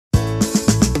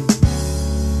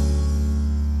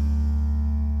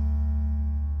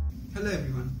Hello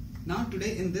everyone. Now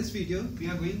today in this video we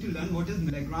are going to learn what is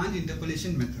Lagrange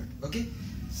interpolation method. Okay.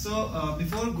 So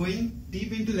before going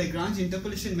deep into Lagrange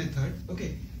interpolation method,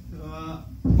 okay,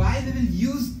 why we will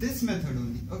use this method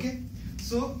only. Okay.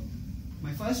 So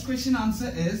my first question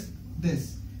answer is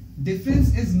this: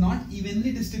 difference is not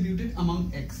evenly distributed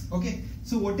among x. Okay.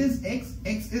 So what is x?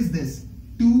 X is this: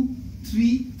 2,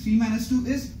 3. 3 minus 2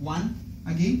 is 1.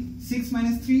 Again 6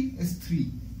 minus 3 is 3.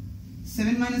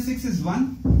 7 minus 6 is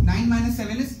 1, 9 minus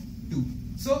 7 is 2.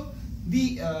 So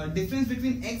the difference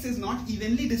between x is not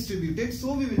evenly distributed,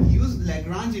 so we will use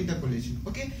Lagrange interpolation.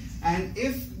 Okay, and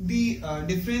if the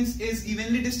difference is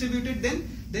evenly distributed,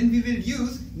 then we will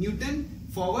use Newton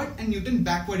forward and Newton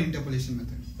backward interpolation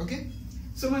method. Okay,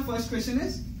 so my first question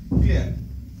is clear.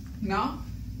 Now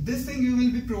this thing you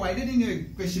will be provided in your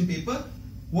question paper.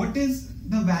 What is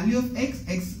the value of x?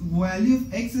 Value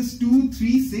of x is 2,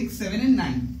 3, 6, 7 and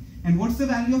 9. And what's the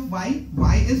value of y?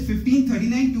 Y is 15,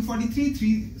 39, 243,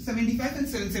 375 and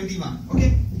 771.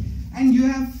 Okay. And you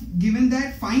have given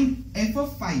that find f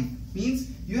of 5.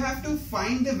 Means you have to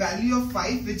find the value of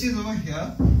 5 which is over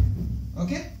here.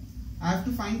 Okay. I have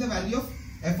to find the value of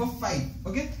f of 5.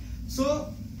 Okay.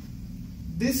 So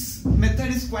this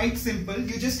method is quite simple.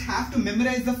 You just have to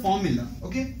memorize the formula.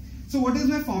 Okay. So what is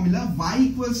my formula? Y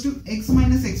equals to x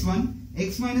minus x1,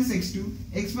 x minus x2,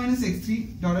 x minus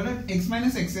x3, dot dot dot, x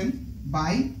minus xn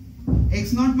by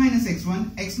x naught minus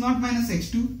x1, x naught minus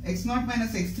x2, x naught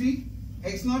minus x3,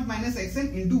 x naught minus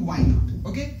xn into y naught.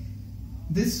 Okay.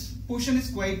 This portion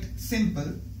is quite simple.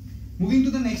 Moving to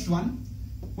the next one.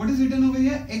 What is written over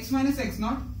here? X minus x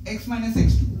naught, x minus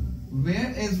x2.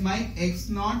 Where is my x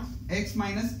naught, x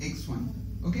minus x1?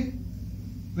 Okay.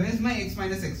 Where is my x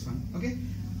minus x1? Okay.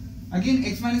 Again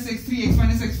x minus x3, x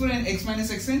minus x4 and x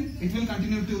minus xn, it will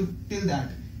continue to till that.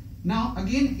 Now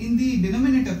again in the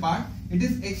denominator part, it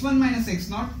is x1 minus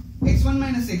x0, x1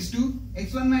 minus x2,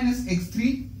 x1 minus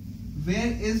x3.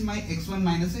 Where is my x1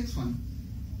 minus x1?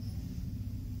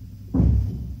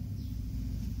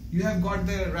 You have got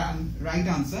the right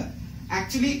answer.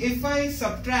 Actually, if I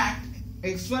subtract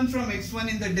x1 from x1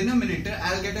 in the denominator,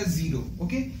 I'll get a 0.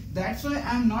 Okay, that's why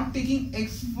I'm not taking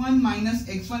x1 minus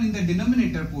x1 in the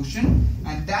denominator portion,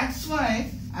 and that's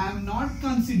why I'm not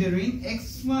considering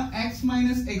x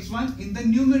minus x1 in the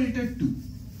numerator too.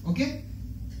 Okay,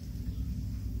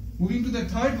 moving to the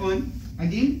third one.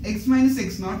 Again x minus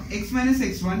x0, x minus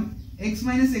x1, x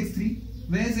minus x3.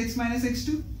 Where is x minus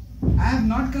x2? I have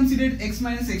not considered x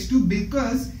minus x2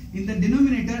 because in the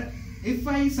denominator, if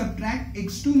I subtract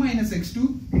x2 minus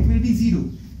x2, it will be 0.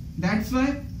 That's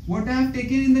why what I have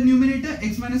taken in the numerator,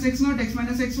 x minus x0, x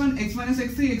minus x1, x minus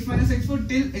x3, x minus x4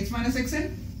 till x minus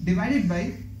xn divided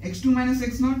by x2 minus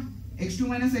x0, x2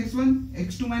 minus x1,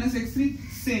 x2 minus x3,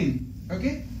 same.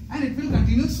 Okay, and it will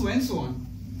continue so and so on.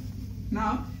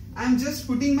 Now I am just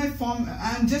putting my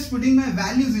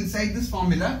values inside this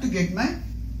formula to get my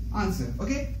answer.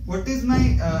 Okay, what is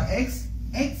my x?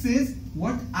 X is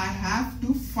what I have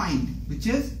to find, which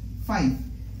is 5.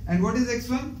 And what is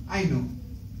x1? I know,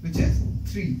 which is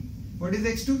 3. What is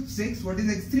x2? 6. What is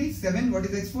x3? 7. What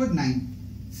is x4? 9.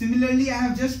 Similarly, I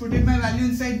have just put in my value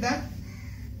inside that.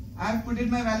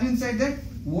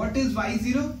 What is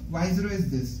y0? Y0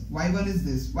 is this. Y1 is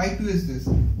this. Y2 is this.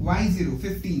 Y0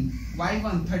 15.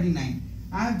 Y1 39.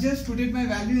 I have just put in my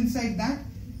value inside that.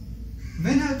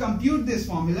 When I compute this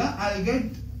formula, I'll get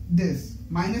this.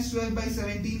 Minus 12 by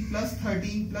 17 plus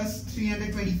 13 plus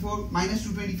 324 minus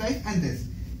 225 and this.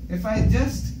 If I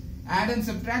just add and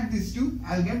subtract these two,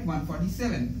 I'll get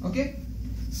 147. Okay.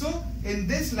 So in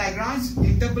this Lagrange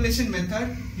interpolation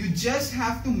method, you just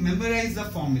have to memorize the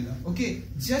formula. Okay.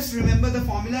 Just remember the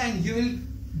formula and you will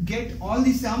get all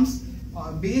the sums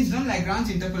based on Lagrange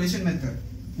interpolation method.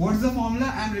 What's the formula?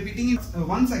 I am repeating it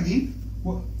once again.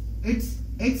 It's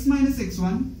x minus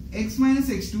x1, x minus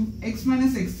x2, x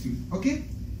minus x3, okay,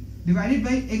 divided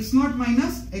by x0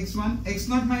 minus x1,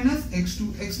 x0 minus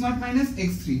x2, x0 minus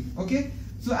x3, okay.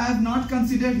 So I have not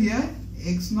considered here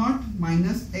x0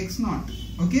 minus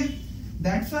x0, okay.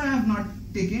 That's why I have not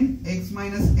taken x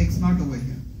minus x0 over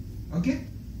here, okay.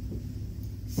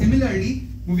 Similarly,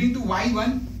 moving to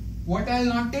y1, what I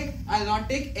will not take? I will not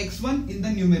take x1 in the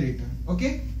numerator,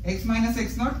 okay. X minus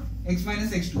x0, x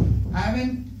minus x2. I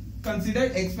haven't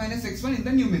considered x minus x1 in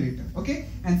the numerator. Okay,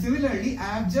 and similarly I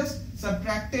have just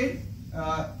subtracted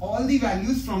all the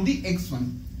values from the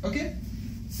x1. Okay,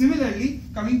 similarly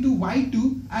coming to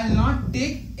y2, I'll not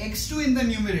take x2 in the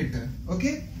numerator.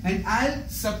 Okay, and I'll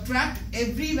subtract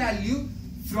every value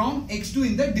from x2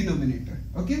 in the denominator.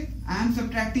 Okay, I am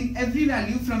subtracting every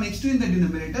value from x2 in the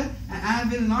denominator and I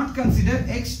will not consider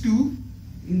x2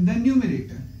 in the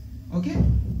numerator. Okay,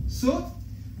 So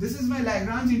this is my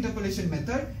Lagrange interpolation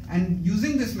method, and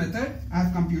using this method I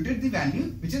have computed the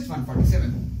value, which is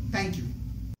 147. Thank you.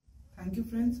 Thank you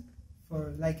friends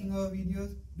for liking our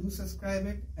videos. Do subscribe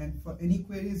it, and for any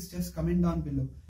queries just comment down below.